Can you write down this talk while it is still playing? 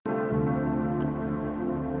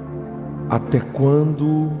Até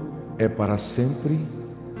quando é para sempre?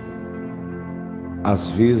 Às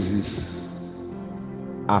vezes,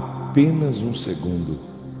 apenas um segundo.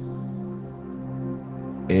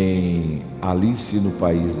 Em Alice no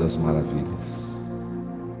País das Maravilhas.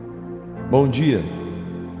 Bom dia.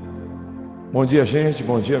 Bom dia, gente.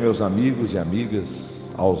 Bom dia, meus amigos e amigas,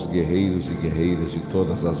 aos guerreiros e guerreiras de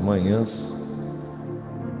todas as manhãs.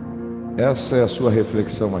 Essa é a sua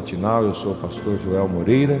reflexão matinal. Eu sou o pastor Joel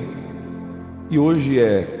Moreira e hoje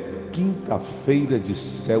é quinta-feira de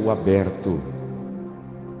céu aberto,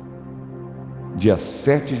 dia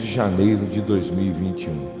 7 de janeiro de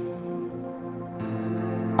 2021.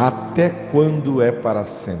 Até quando é para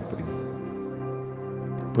sempre?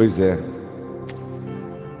 Pois é.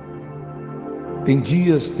 Tem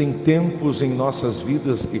dias, tem tempos em nossas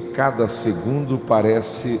vidas que cada segundo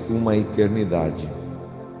parece uma eternidade.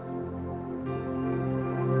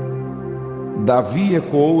 Davi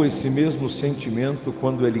ecoou esse mesmo sentimento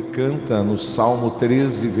quando ele canta no Salmo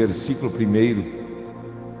 13, versículo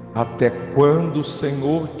 1: Até quando,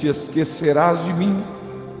 Senhor, te esquecerás de mim?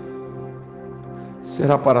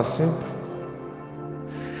 Será para sempre?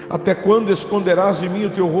 Até quando esconderás de mim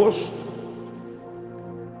o teu rosto?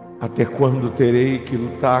 Até quando terei que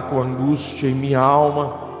lutar com a angústia em minha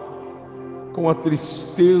alma, com a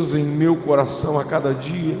tristeza em meu coração a cada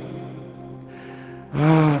dia?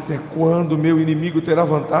 Até quando meu inimigo terá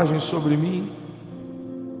vantagem sobre mim?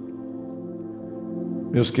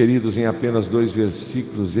 Meus queridos, em apenas 2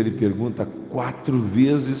 versículos, ele pergunta 4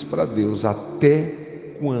 vezes para Deus: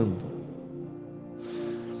 até quando?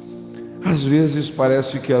 Às vezes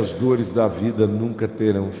parece que as dores da vida nunca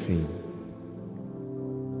terão fim.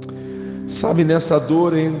 Sabe, nessa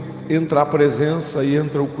dor entra a presença e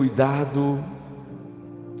entra o cuidado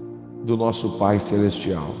do nosso Pai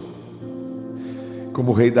Celestial.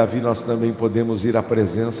 Como o rei Davi, nós também podemos ir à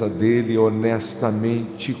presença dele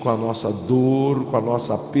honestamente, com a nossa dor, com a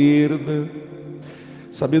nossa perda,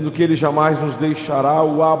 sabendo que ele jamais nos deixará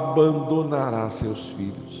ou abandonará seus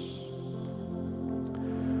filhos.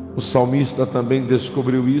 O salmista também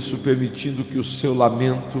descobriu isso, permitindo que o seu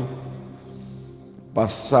lamento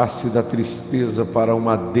passasse da tristeza para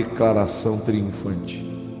uma declaração triunfante.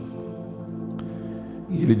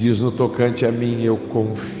 E ele diz: no tocante a mim, eu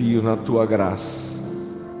confio na tua graça.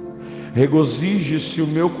 Regozije-se o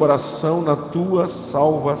meu coração na tua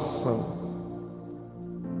salvação.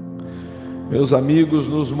 Meus amigos,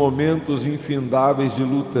 nos momentos infindáveis de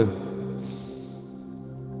luta,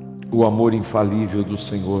 o amor infalível do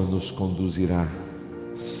Senhor nos conduzirá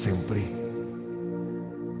sempre.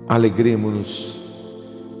 Alegremo-nos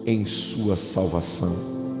em sua salvação.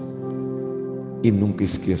 E nunca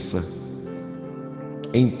esqueça,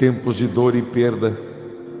 em tempos de dor e perda,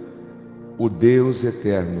 o Deus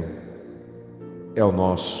eterno é o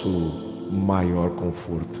nosso maior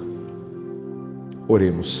conforto.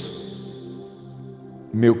 Oremos.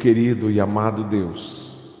 Meu querido e amado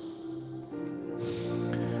Deus,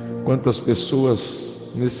 quantas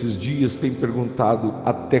pessoas nesses dias têm perguntado: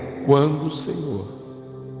 até quando, Senhor?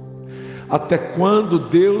 Até quando,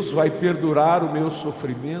 Deus, vai perdurar o meu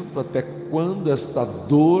sofrimento? Até quando esta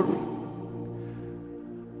dor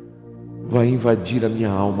vai invadir a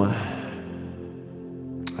minha alma?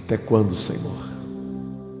 Até quando, Senhor?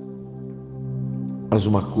 Mas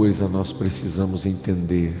uma coisa nós precisamos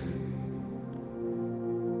entender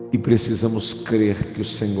e precisamos crer: que o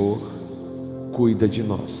Senhor cuida de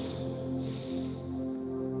nós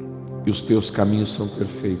e os teus caminhos são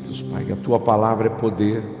perfeitos, Pai. A tua palavra é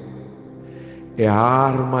poder, é a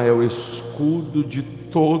arma, é o escudo de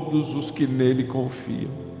todos os que nele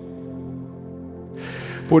confiam.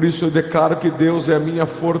 Por isso eu declaro que Deus é a minha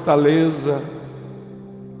fortaleza.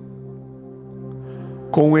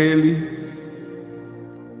 Com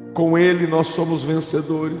Ele nós somos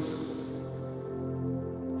vencedores.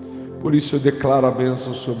 Por isso eu declaro a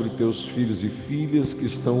bênção sobre teus filhos e filhas que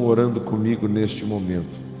estão orando comigo neste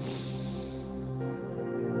momento.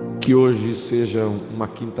 Que hoje seja uma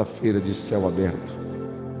quinta-feira de céu aberto.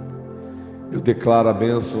 Eu declaro a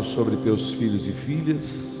bênção sobre teus filhos e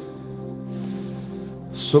filhas,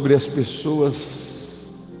 sobre as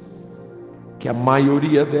pessoas que a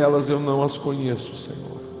maioria delas eu não as conheço,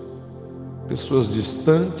 Senhor. Pessoas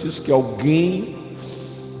distantes que alguém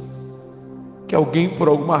por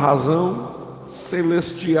alguma razão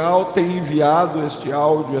celestial tem enviado este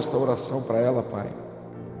áudio, esta oração para ela, Pai.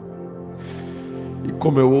 E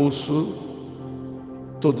como eu ouço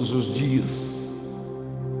todos os dias,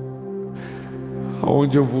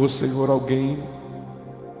 aonde eu vou, Senhor, alguém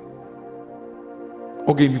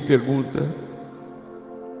me pergunta,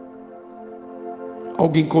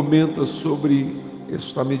 alguém comenta sobre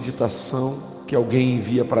esta meditação que alguém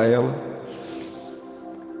envia para ela.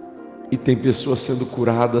 E tem pessoas sendo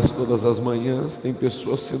curadas todas as manhãs, tem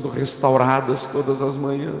pessoas sendo restauradas todas as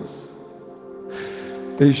manhãs,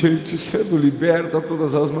 tem gente sendo liberta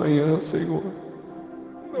todas as manhãs, Senhor,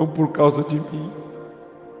 não por causa de mim,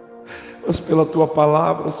 mas pela Tua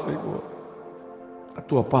palavra, Senhor, a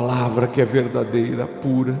Tua palavra que é verdadeira,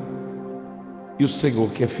 pura, e o Senhor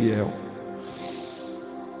que é fiel.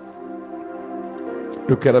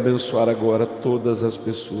 Eu quero abençoar agora todas as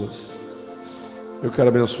pessoas. Eu quero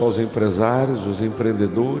abençoar os empresários, os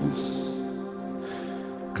empreendedores,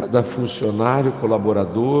 cada funcionário,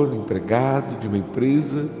 colaborador, empregado de uma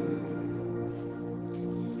empresa.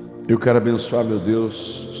 Eu quero abençoar, meu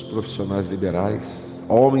Deus, os profissionais liberais,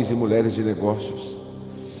 homens e mulheres de negócios.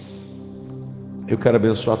 Eu quero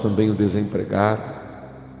abençoar também o desempregado,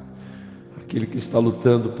 aquele que está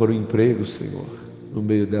lutando por um emprego, Senhor, no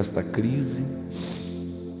meio desta crise.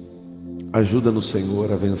 Ajuda-nos,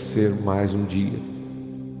 Senhor, a vencer mais um dia.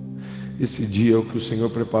 Esse dia é o que o Senhor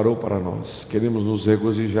preparou para nós. Queremos nos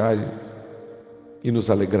regozijar e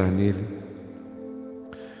nos alegrar nele.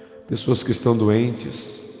 Pessoas que estão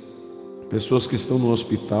doentes, pessoas que estão no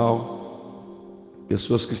hospital,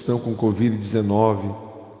 pessoas que estão com Covid-19,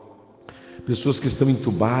 pessoas que estão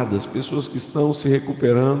entubadas, pessoas que estão se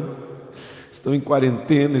recuperando, estão em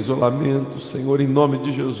quarentena, isolamento, Senhor, em nome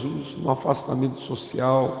de Jesus, no afastamento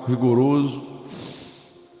social rigoroso.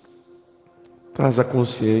 Traz a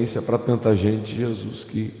consciência para tanta gente, Jesus,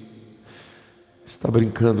 que está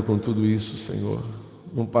brincando com tudo isso, Senhor.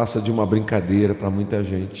 Não passa de uma brincadeira para muita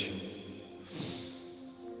gente.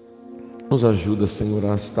 Nos ajuda, Senhor,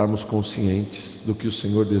 a estarmos conscientes do que o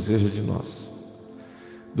Senhor deseja de nós,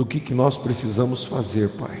 do que nós precisamos fazer,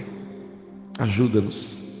 Pai.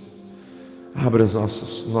 Ajuda-nos. Abra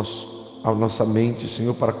a nossa mente,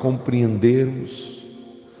 Senhor, para compreendermos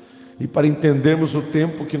e para entendermos o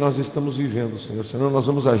tempo que nós estamos vivendo, Senhor. Senão nós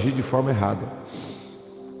vamos agir de forma errada.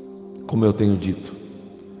 Como eu tenho dito,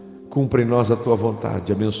 cumpre em nós a Tua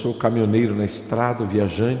vontade. Abençoa o caminhoneiro na estrada, o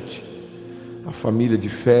viajante, a família de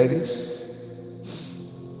férias.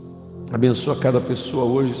 Abençoa cada pessoa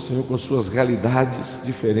hoje, Senhor, com suas realidades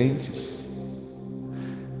diferentes,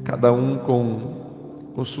 cada um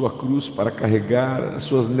com sua cruz para carregar, as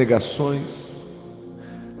suas negações,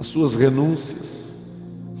 as suas renúncias.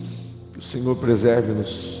 Que o Senhor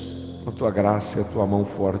preserve-nos com a Tua graça e a Tua mão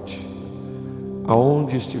forte.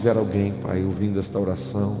 Aonde estiver alguém, Pai, ouvindo esta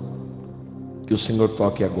oração, que o Senhor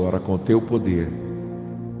toque agora com o Teu poder.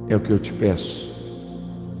 É o que eu te peço,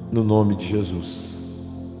 no nome de Jesus.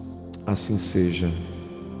 Assim seja.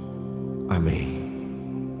 Amém.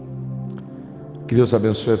 Que Deus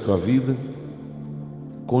abençoe a tua vida.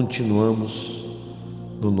 Continuamos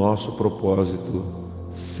no nosso propósito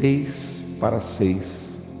 6 para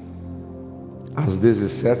 6. Às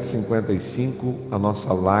 17h55, a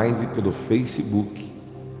nossa live pelo Facebook.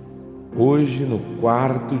 Hoje, no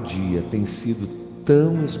 4º dia, tem sido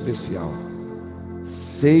tão especial.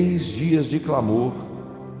 6 dias de clamor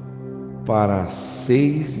para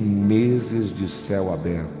 6 meses de céu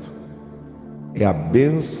aberto. É a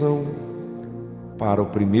bênção para o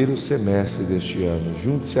primeiro semestre deste ano.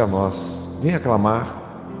 Junte-se a nós, venha clamar.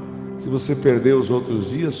 Se você perdeu os outros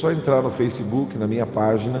dias, só entrar no Facebook, na minha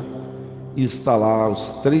página, e está lá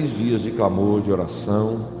os 3 dias de clamor, de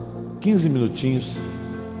oração, 15 minutinhos.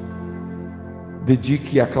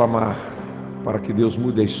 Dedique a clamar para que Deus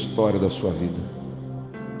mude a história da sua vida.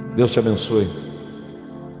 Deus te abençoe.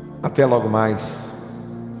 Até logo mais.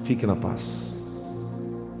 Fique na paz.